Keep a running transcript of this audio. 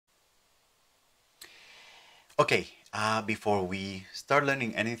Okay, before we start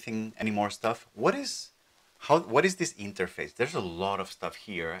learning any more stuff, what is this interface? There's a lot of stuff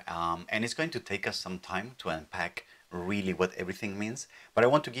here, and it's going to take us some time to unpack really what everything means. But I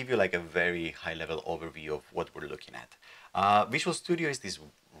want to give you like a very high-level overview of what we're looking at. Visual Studio is this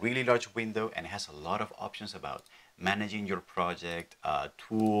really large window and it has a lot of options about managing your project,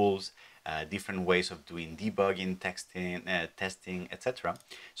 tools, different ways of doing debugging, testing, etc.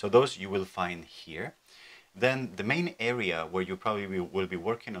 So those you will find here. Then the main area where you probably will be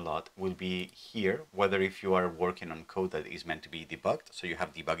working a lot will be here, whether if you are working on code that is meant to be debugged, so you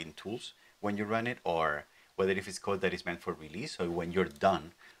have debugging tools when you run it, or whether if it's code that is meant for release, so when you're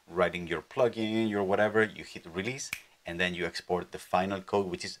done writing your plugin, your whatever, you hit release, and then you export the final code,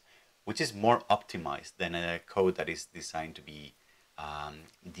 which is more optimized than a code that is designed to be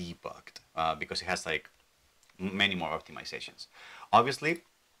debugged, because it has like many more optimizations. Obviously,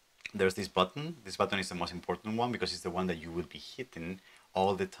 there's this button. This button is the most important one because it's the one that you will be hitting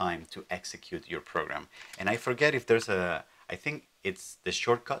all the time to execute your program. And I forget if there's I think it's the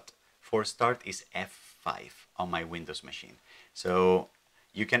shortcut for start is F5 on my Windows machine. So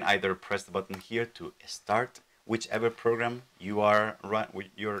you can either press the button here to start whichever program you're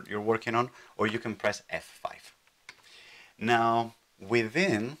working on, or you can press F5. Now,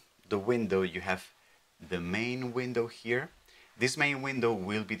 within the window, you have the main window here. This main window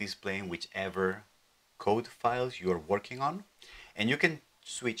will be displaying whichever code files you're working on, and you can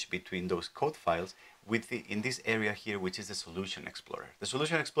switch between those code files in this area here, which is the Solution Explorer. The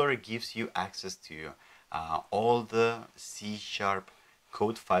Solution Explorer gives you access to all the C#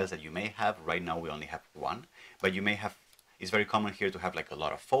 code files that you may have. Right now we only have one, but you may have, it's very common here to have like a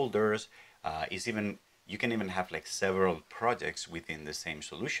lot of folders. You can even have like several projects within the same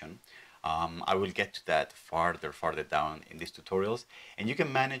solution. I will get to that farther down in these tutorials, and you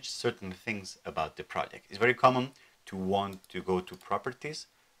can manage certain things about the project. It's very common to want to go to properties,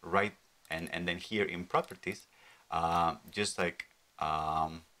 right? And then here in properties, just like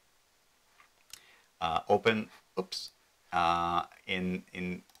open,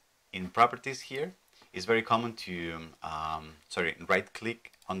 in properties here, it's very common to, right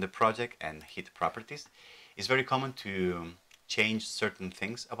click on the project and hit properties. It's very common to change certain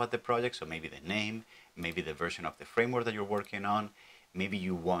things about the project. So maybe the name, maybe the version of the framework that you're working on. Maybe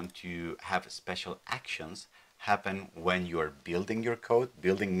you want to have special actions happen when you are building your code.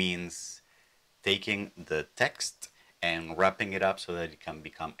 Building means taking the text and wrapping it up so that it can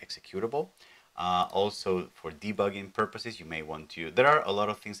become executable. Also for debugging purposes, you may want to, there are a lot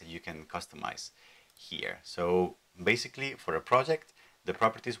of things that you can customize here. So basically for a project, the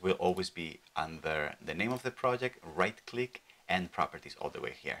properties will always be under the name of the project, right click, and properties all the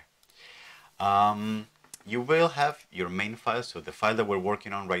way here. You will have your main file. So the file that we're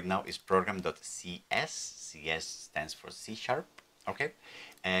working on right now is program.cs. CS stands for C#. Okay,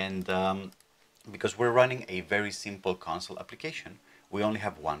 and because we're running a very simple console application, we only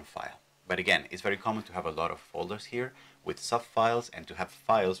have one file. But again, it's very common to have a lot of folders here with subfiles and to have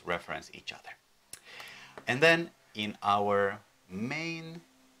files reference each other. And then in our main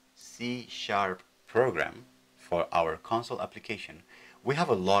C# program for our console application, we have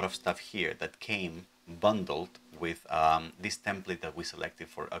a lot of stuff here that came bundled with this template that we selected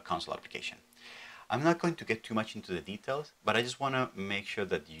for a console application. I'm not going to get too much into the details, but I just want to make sure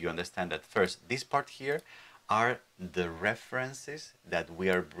that you understand that first, this part here are the references that we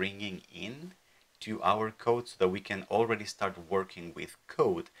are bringing in to our code so that we can already start working with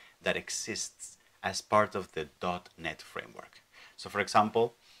code that exists as part of the .NET framework. So for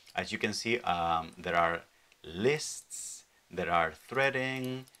example, as you can see, there are lists, there are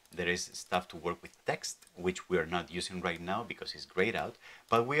threading, there is stuff to work with text, which we are not using right now because it's grayed out,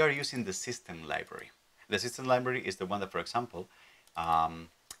 but we are using the system library. The system library is the one that, for example,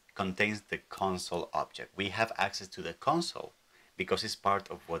 contains the console object. We have access to the console because it's part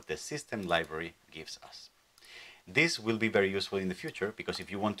of what the system library gives us. This will be very useful in the future because if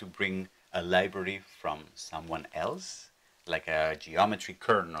you want to bring a library from someone else, like a geometry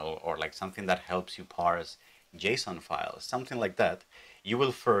kernel or like something that helps you parse JSON files, something like that, you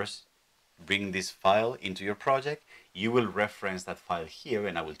will first bring this file into your project. You will reference that file here,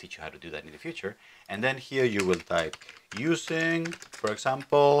 and I will teach you how to do that in the future. And then here you will type using, for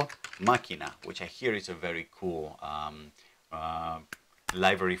example, Machina, which I hear is a very cool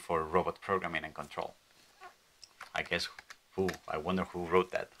library for robot programming and control. I guess I wonder who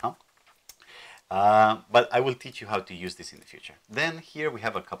wrote that, huh? But I will teach you how to use this in the future. Then here we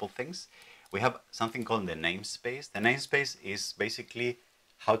have a couple things. We have something called the namespace. The namespace is basically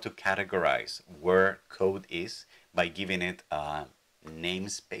how to categorize where code is by giving it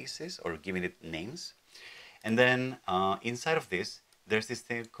namespaces or giving it names. And then inside of this, there's this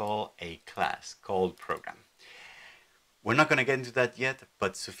thing called a class called program. We're not going to get into that yet,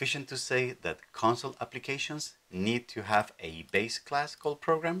 but sufficient to say that console applications need to have a base class called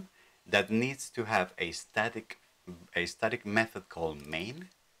program that needs to have a static method called main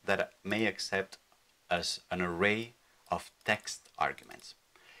that may accept as an array of text arguments.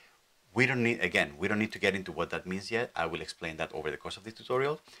 We don't need to get into what that means yet. I will explain that over the course of the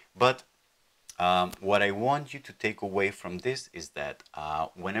tutorial. But what I want you to take away from this is that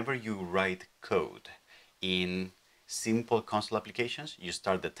whenever you write code in simple console applications, you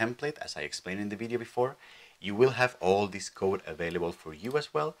start the template, as I explained in the video before. You will have all this code available for you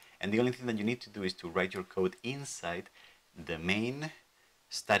as well. And the only thing that you need to do is to write your code inside the main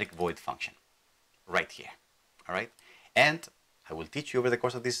static void function right here. All right. And I will teach you over the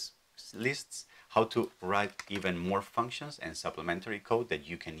course of these lists how to write even more functions and supplementary code that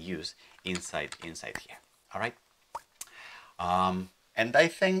you can use inside here. All right. And I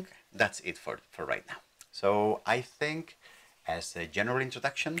think that's it for right now. So I think as a general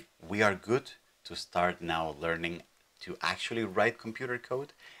introduction, we are good to start now learning to actually write computer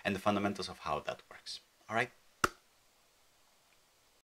code and the fundamentals of how that works. All right.